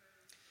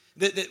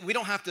 That we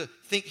don't have to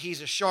think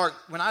he's a shark.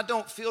 When I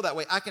don't feel that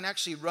way, I can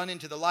actually run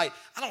into the light.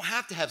 I don't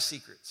have to have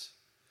secrets.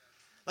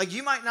 Like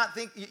you might not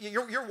think,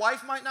 your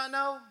wife might not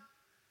know,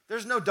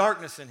 there's no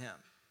darkness in him.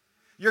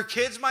 Your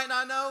kids might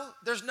not know,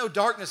 there's no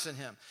darkness in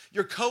him.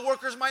 Your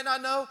coworkers might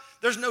not know,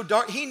 there's no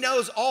dark. He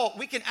knows all.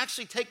 We can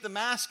actually take the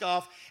mask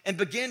off and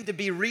begin to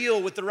be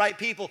real with the right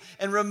people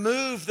and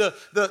remove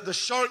the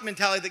shark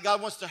mentality that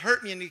God wants to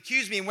hurt me and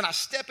accuse me. And when I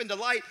step into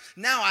light,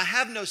 now I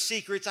have no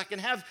secrets. I can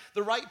have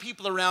the right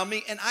people around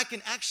me and I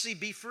can actually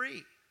be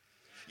free.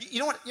 You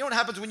know what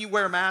happens when you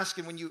wear a mask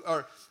and when you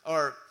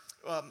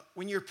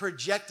when you're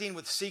projecting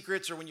with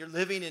secrets or when you're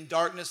living in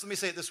darkness? Let me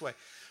say it this way.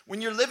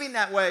 When you're living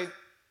that way,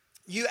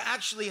 you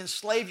actually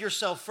enslave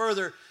yourself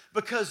further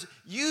because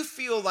you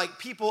feel like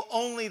people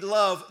only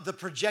love the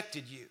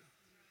projected you.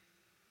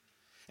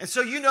 And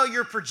so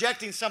you're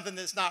projecting something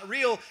that's not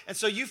real, and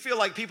so you feel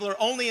like people are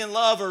only in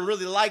love or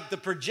really like the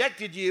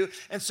projected you,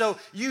 and so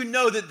you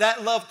know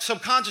that love,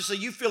 subconsciously,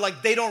 you feel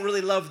like they don't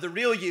really love the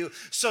real you.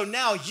 So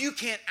now you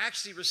can't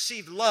actually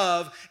receive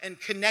love and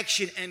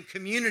connection and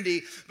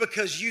community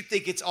because you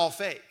think it's all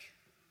fake.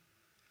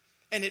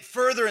 And it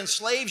further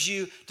enslaves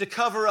you to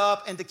cover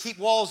up and to keep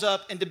walls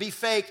up and to be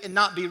fake and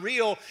not be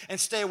real and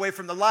stay away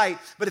from the light.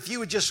 But if you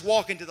would just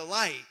walk into the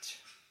light,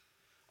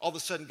 all of a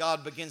sudden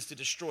God begins to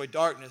destroy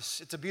darkness.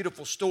 It's a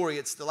beautiful story.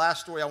 It's the last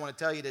story I want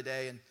to tell you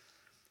today. And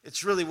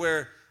it's really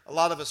where a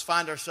lot of us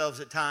find ourselves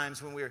at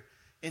times when we're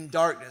in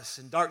darkness.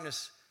 And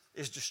darkness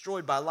is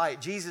destroyed by light.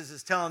 Jesus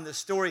is telling this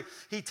story.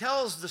 He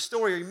tells the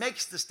story, or he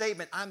makes the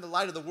statement, I'm the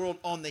light of the world,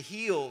 on the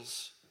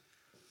heels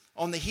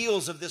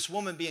of this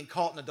woman being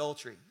caught in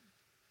adultery.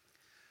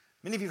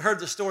 Many of you have heard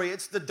the story.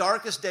 It's the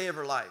darkest day of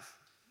her life.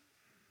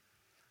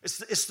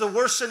 It's the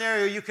worst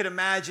scenario you could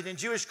imagine. In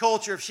Jewish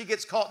culture, if she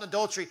gets caught in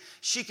adultery,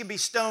 she can be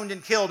stoned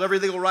and killed. Every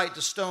legal right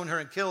to stone her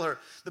and kill her.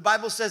 The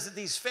Bible says that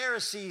these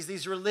Pharisees,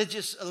 these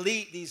religious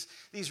elite,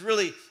 these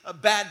really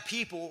bad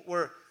people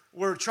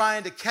were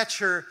trying to catch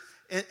her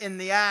in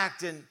the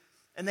act, and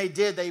they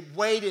did. They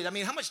waited. I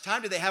mean, how much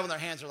time do they have on their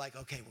hands? They're like,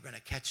 okay, we're going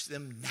to catch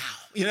them now.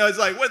 It's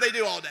like, what do they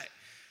do all day?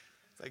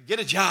 It's like, get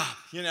a job,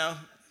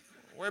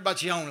 Worry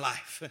about your own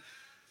life.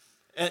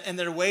 And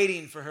they're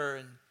waiting for her.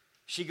 And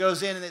she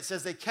goes in, and it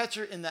says they catch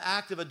her in the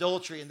act of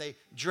adultery, and they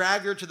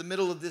drag her to the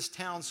middle of this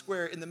town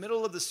square, in the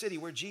middle of the city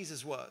where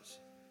Jesus was.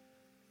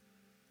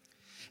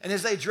 And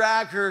as they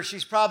drag her,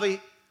 she's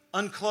probably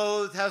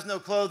unclothed, has no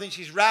clothing.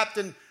 She's wrapped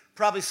in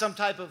probably some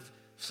type of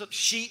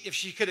sheet, if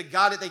she could have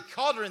got it. They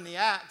caught her in the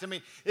act. I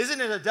mean, isn't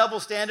it a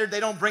double standard? They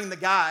don't bring the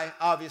guy,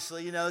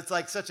 obviously. It's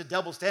like such a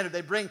double standard.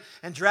 They bring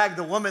and drag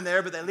the woman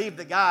there, but they leave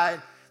the guy.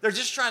 They're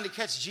just trying to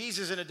catch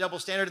Jesus in a double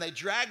standard, and they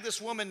drag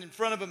this woman in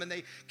front of them, and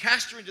they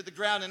cast her into the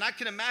ground. And I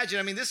can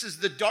imagine, this is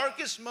the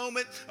darkest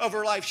moment of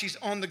her life. She's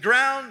on the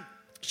ground.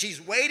 She's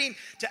waiting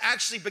to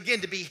actually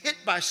begin to be hit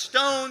by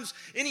stones.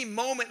 Any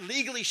moment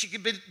legally, she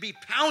could be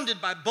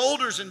pounded by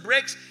boulders and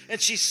bricks,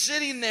 and she's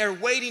sitting there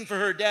waiting for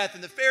her death.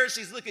 And the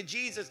Pharisees look at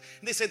Jesus,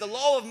 and they say, the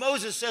law of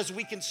Moses says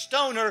we can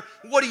stone her.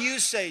 What do you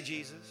say,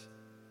 Jesus?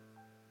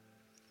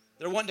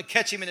 They're wanting to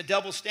catch him in a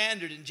double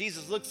standard, and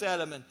Jesus looks at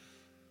him, and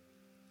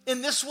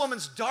in this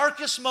woman's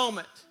darkest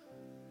moment,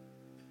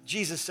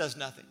 Jesus says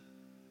nothing.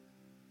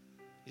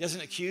 He doesn't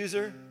accuse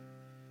her.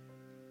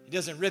 He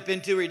doesn't rip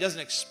into her. He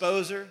doesn't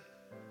expose her.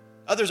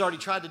 Others already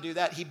tried to do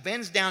that. He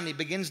bends down and he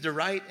begins to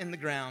write in the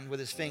ground with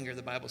his finger,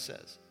 the Bible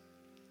says.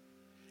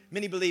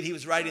 Many believe he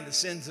was writing the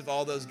sins of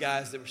all those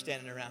guys that were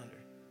standing around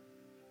her,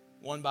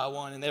 one by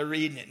one, and they're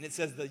reading it. And it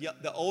says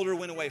the older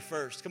went away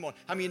first. Come on.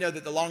 How many of you know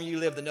that the longer you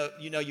live,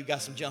 you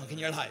got some junk in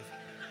your life?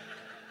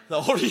 The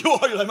older you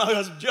are, you're like, I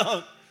got some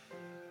junk.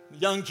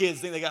 Young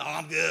kids think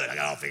I'm good. I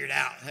got it all figured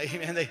out.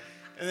 And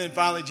then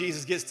finally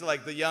Jesus gets to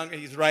like the young,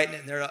 he's writing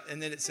it,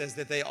 and then it says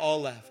that they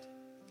all left.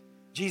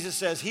 Jesus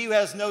says, he who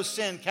has no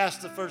sin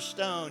cast the first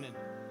stone. And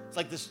it's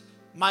like this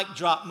mic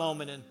drop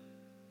moment, and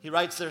he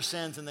writes their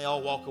sins, and they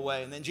all walk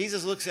away. And then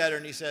Jesus looks at her,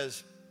 and he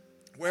says,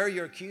 where are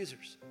your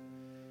accusers?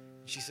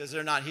 And she says,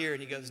 they're not here.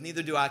 And he goes,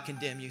 neither do I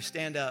condemn you.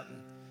 Stand up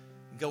and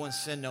go and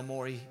sin no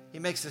more. He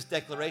makes this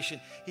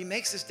declaration. He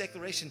makes this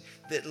declaration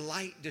that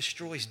light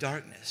destroys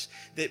darkness,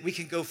 that we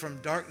can go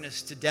from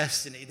darkness to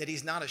destiny, that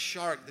he's not a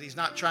shark, that he's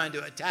not trying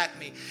to attack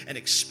me and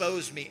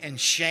expose me and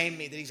shame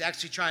me, that he's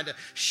actually trying to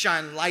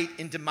shine light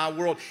into my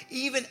world.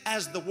 Even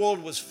as the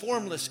world was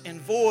formless and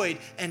void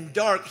and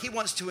dark, he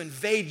wants to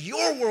invade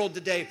your world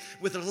today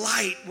with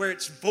light where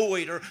it's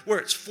void or where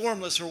it's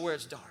formless or where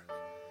it's dark.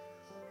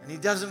 And he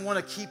doesn't want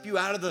to keep you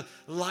out of the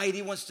light.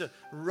 He wants to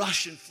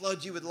rush and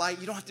flood you with light.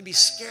 You don't have to be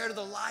scared of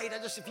the light.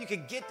 If you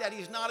could get that,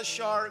 he's not a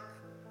shark.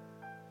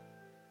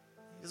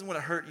 He doesn't want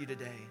to hurt you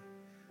today.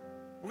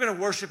 We're going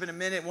to worship in a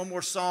minute, one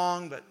more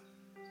song, but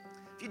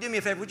if you do me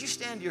a favor, would you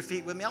stand to your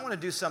feet with me? I want to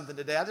do something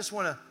today. I just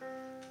want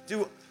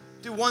to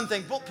do one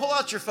thing. Pull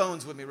out your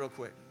phones with me real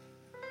quick.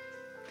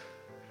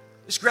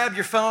 just grab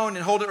your phone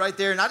and hold it right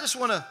there. And I just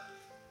want to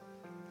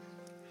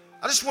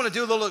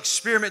do a little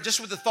experiment just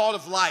with the thought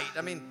of light.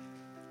 I mean,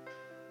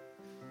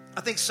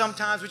 I think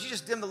sometimes, would you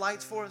just dim the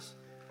lights for us?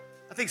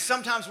 I think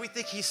sometimes we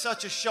think he's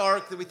such a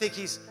shark that we think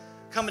he's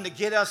coming to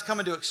get us,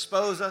 coming to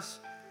expose us.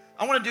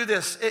 I want to do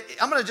this.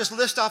 I'm going to just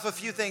list off a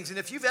few things. And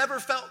if you've ever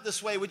felt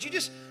this way, would you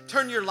just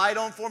turn your light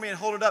on for me and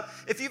hold it up?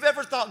 If you've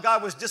ever thought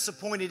God was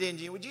disappointed in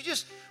you, would you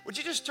just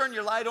turn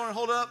your light on and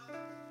hold it up?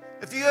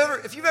 If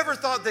you've ever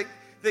thought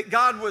that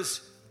God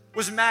was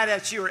mad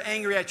at you or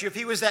angry at you, if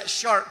he was that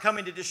shark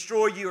coming to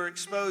destroy you or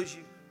expose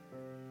you.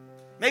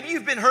 Maybe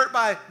you've been hurt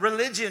by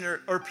religion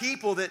or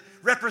people that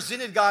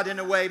represented God in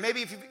a way.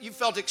 Maybe if you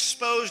felt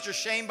exposed or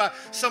shamed by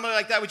somebody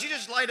like that, would you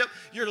just light up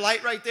your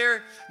light right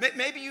there?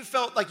 Maybe you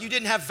felt like you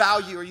didn't have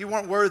value or you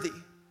weren't worthy.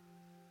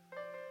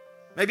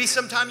 Maybe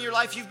sometime in your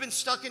life you've been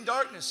stuck in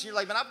darkness. You're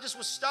like, man, I just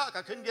was stuck.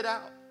 I couldn't get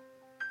out.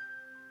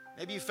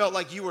 Maybe you felt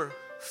like you were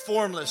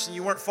formless and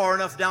you weren't far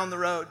enough down the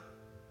road.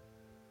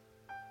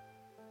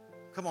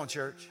 Come on,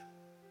 church.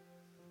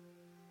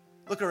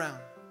 Look around.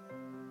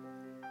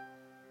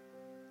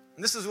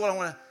 And this is what I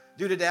want to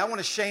do today. I want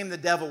to shame the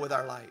devil with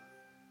our light.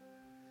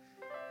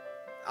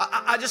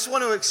 I just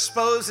want to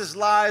expose his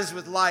lies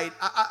with light.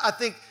 I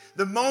think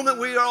the moment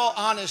we are all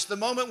honest, the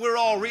moment we're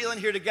all real in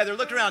here together,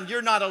 look around.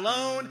 You're not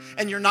alone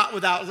and you're not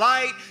without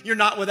light. You're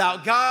not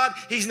without God.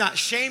 He's not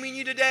shaming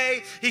you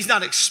today. He's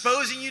not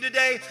exposing you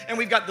today. And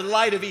we've got the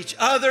light of each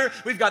other.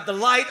 We've got the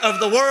light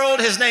of the world.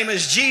 His name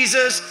is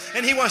Jesus.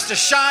 And he wants to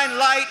shine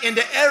light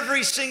into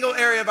every single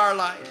area of our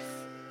life.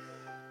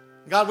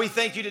 God, we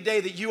thank you today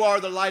that you are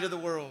the light of the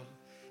world.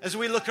 As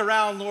we look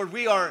around, Lord,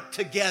 we are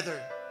together.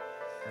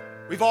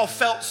 We've all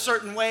felt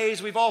certain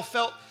ways. We've all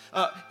felt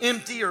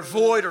empty or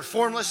void or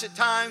formless at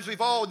times. We've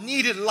all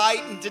needed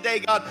light. And today,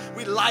 God,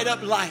 we light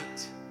up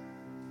light.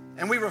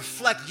 And we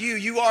reflect you.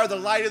 You are the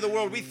light of the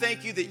world. We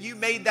thank you that you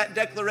made that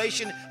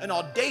declaration an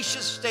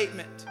audacious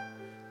statement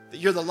that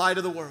you're the light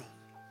of the world.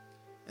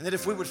 And that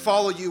if we would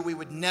follow you, we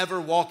would never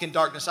walk in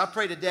darkness. I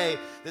pray today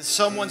that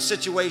someone's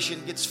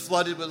situation gets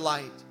flooded with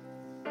light.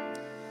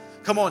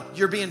 Come on,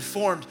 you're being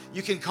formed.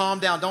 You can calm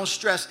down. Don't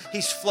stress.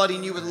 He's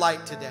flooding you with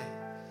light today.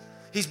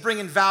 He's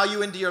bringing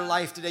value into your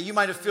life today. You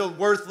might have felt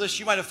worthless.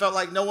 You might have felt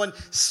like no one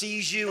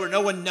sees you or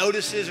no one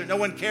notices or no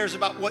one cares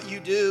about what you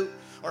do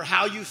or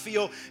how you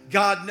feel.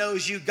 God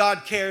knows you.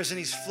 God cares, and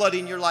he's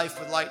flooding your life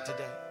with light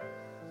today.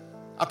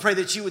 I pray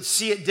that you would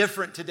see it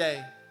different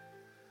today.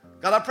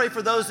 God, I pray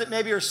for those that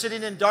maybe are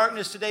sitting in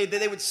darkness today, that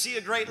they would see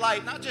a great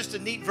light, not just a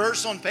neat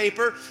verse on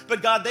paper,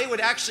 but God, they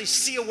would actually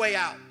see a way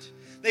out.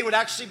 They would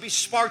actually be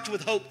sparked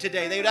with hope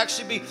today. They would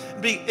actually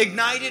be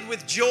ignited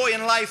with joy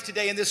in life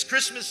today. In this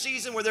Christmas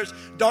season where there's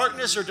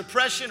darkness or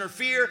depression or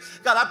fear,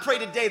 God, I pray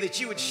today that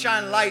you would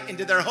shine light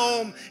into their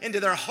home, into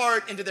their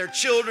heart, into their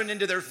children,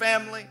 into their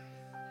family.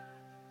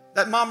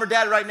 That mom or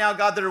dad right now,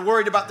 God, that are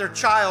worried about their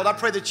child, I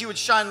pray that you would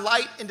shine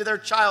light into their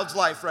child's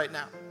life right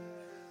now.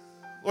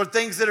 Lord,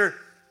 things that are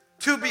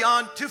too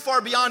far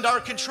beyond our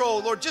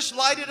control, Lord, just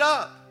light it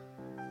up.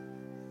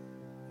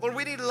 Lord,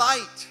 we need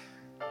light.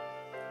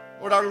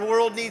 Lord, our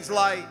world needs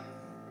light.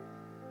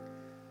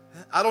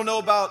 I don't know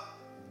about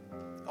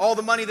all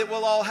the money that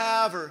we'll all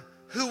have or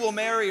who we'll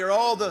marry or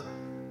all the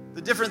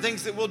different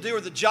things that we'll do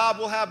or the job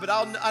we'll have, but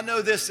I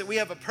know this, that we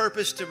have a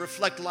purpose to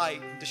reflect light,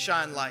 to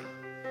shine light.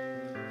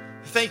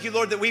 Thank you,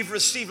 Lord, that we've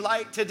received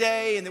light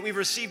today and that we've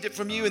received it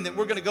from you and that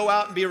we're going to go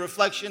out and be a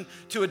reflection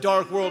to a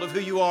dark world of who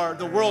you are.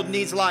 The world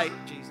needs light,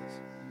 Jesus.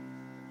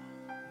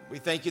 We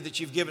thank you that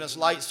you've given us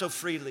light so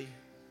freely.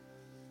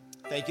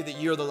 Thank you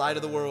that you're the light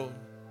of the world.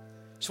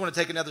 Just want to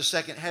take another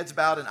second, heads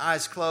bowed and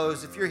eyes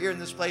closed. If you're here in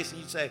this place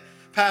and you say,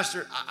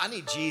 Pastor, I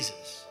need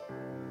Jesus.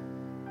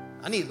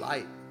 I need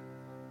light.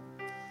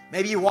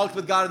 Maybe you walked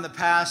with God in the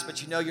past,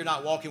 but you know you're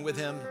not walking with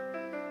him.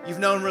 You've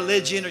known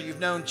religion or you've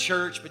known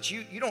church, but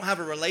you don't have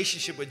a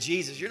relationship with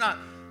Jesus. You're not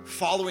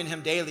following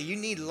him daily. You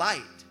need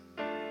light.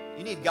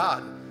 You need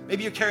God.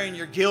 Maybe you're carrying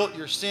your guilt,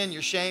 your sin,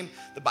 your shame.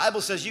 The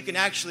Bible says you can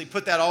actually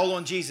put that all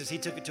on Jesus. He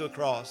took it to a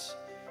cross,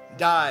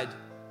 died,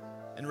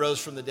 and rose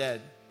from the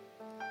dead.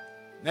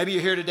 Maybe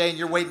you're here today and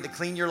you're waiting to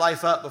clean your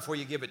life up before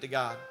you give it to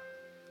God.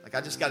 Like,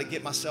 I just got to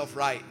get myself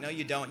right. No,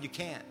 you don't. You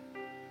can't.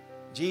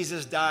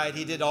 Jesus died.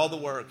 He did all the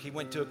work. He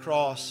went to a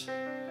cross,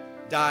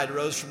 died,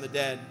 rose from the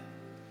dead.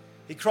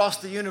 He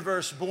crossed the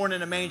universe, born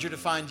in a manger to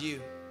find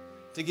you,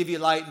 to give you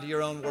light into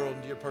your own world,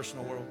 into your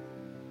personal world.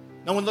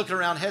 No one looking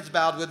around, heads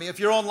bowed with me. If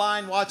you're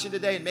online watching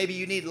today and maybe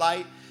you need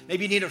light,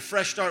 maybe you need a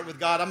fresh start with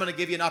God, I'm going to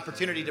give you an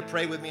opportunity to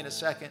pray with me in a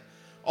second.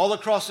 All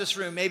across this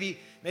room, maybe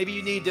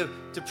you need to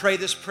pray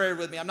this prayer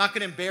with me. I'm not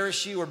going to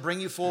embarrass you or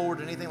bring you forward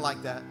or anything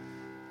like that.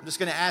 I'm just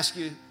going to ask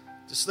you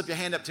to slip your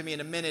hand up to me in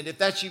a minute. If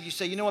that's you, you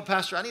say, you know what,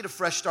 Pastor, I need a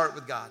fresh start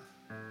with God.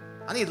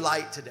 I need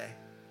light today.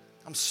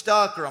 I'm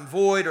stuck or I'm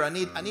void or I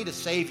need a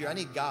Savior. I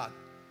need God.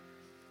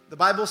 The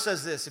Bible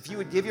says this, if you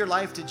would give your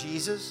life to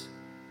Jesus,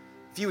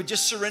 if you would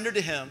just surrender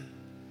to him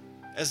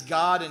as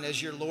God and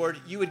as your Lord,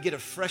 you would get a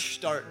fresh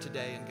start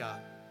today in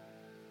God.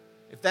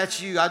 If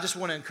that's you, I just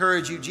want to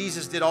encourage you.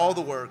 Jesus did all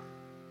the work.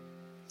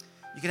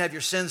 You can have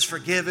your sins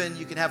forgiven.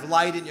 You can have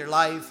light in your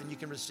life, and you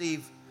can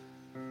receive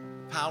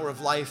power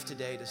of life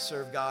today to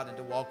serve God and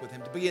to walk with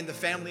Him, to be in the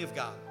family of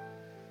God.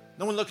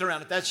 No one looking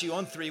around. If that's you,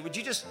 on 3, would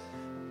you just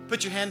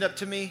put your hand up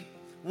to me?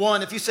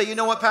 1, if you say, you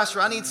know what, Pastor,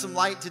 I need some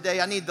light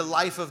today. I need the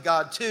life of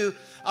God. 2,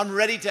 I'm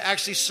ready to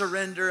actually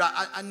surrender.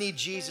 I need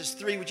Jesus.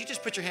 3, would you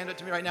just put your hand up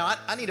to me right now?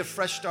 I need a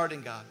fresh start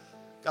in God.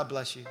 God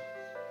bless you.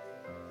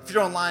 If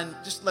you're online,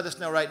 just let us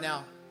know right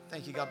now.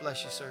 Thank you. God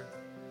bless you, sir.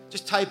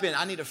 Just type in,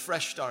 I need a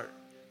fresh start.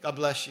 God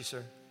bless you,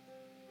 sir.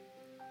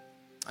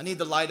 I need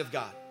the light of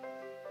God.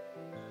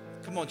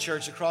 Come on,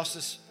 church, across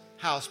this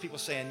house, people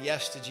saying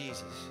yes to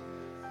Jesus.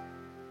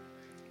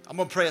 I'm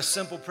going to pray a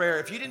simple prayer.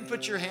 If you didn't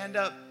put your hand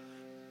up,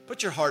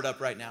 put your heart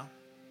up right now.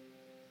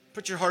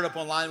 Put your heart up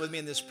online with me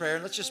in this prayer,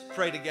 and let's just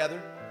pray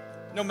together.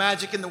 No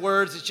magic in the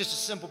words. It's just a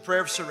simple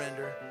prayer of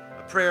surrender,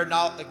 a prayer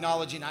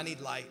acknowledging I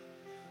need light.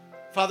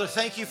 Father,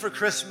 thank you for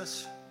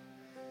Christmas.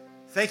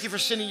 Thank you for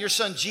sending your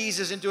son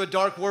Jesus into a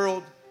dark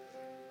world.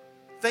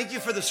 Thank you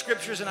for the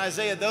scriptures in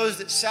Isaiah. Those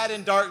that sat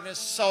in darkness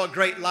saw a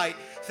great light.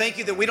 Thank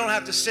you that we don't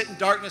have to sit in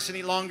darkness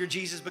any longer,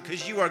 Jesus,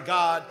 because you are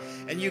God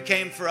and you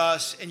came for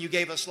us and you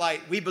gave us light.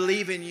 We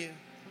believe in you.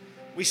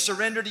 We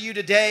surrender to you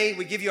today.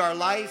 We give you our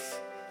life.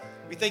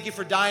 We thank you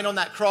for dying on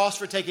that cross,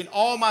 for taking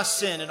all my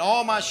sin and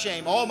all my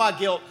shame, all my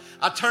guilt.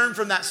 I turn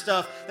from that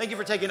stuff. Thank you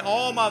for taking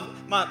all my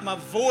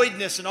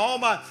voidness and all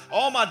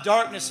my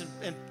darkness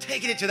and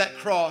taking it to that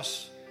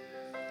cross.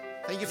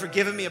 Thank you for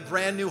giving me a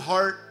brand new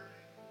heart.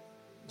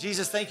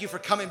 Jesus, thank you for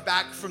coming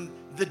back from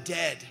the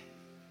dead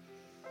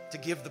to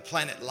give the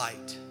planet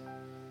light.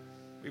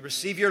 We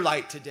receive your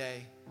light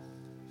today.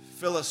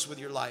 Fill us with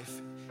your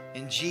life.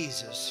 In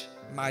Jesus'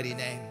 mighty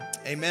name.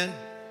 Amen.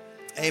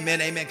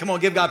 Amen. Amen. Come on,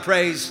 give God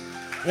praise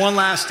one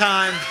last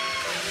time.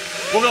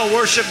 We're going to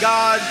worship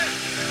God.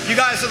 You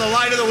guys are the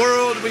light of the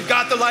world. We've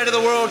got the light of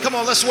the world. Come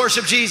on, let's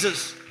worship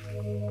Jesus.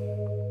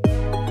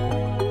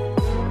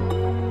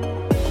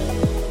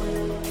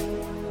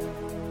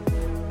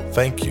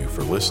 Thank you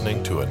for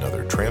listening to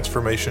another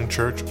Transformation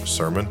Church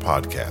sermon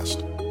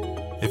podcast.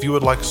 If you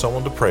would like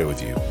someone to pray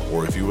with you,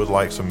 or if you would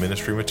like some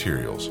ministry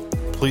materials,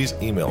 please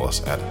email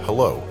us at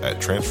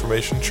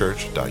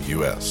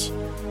hello@transformationchurch.us.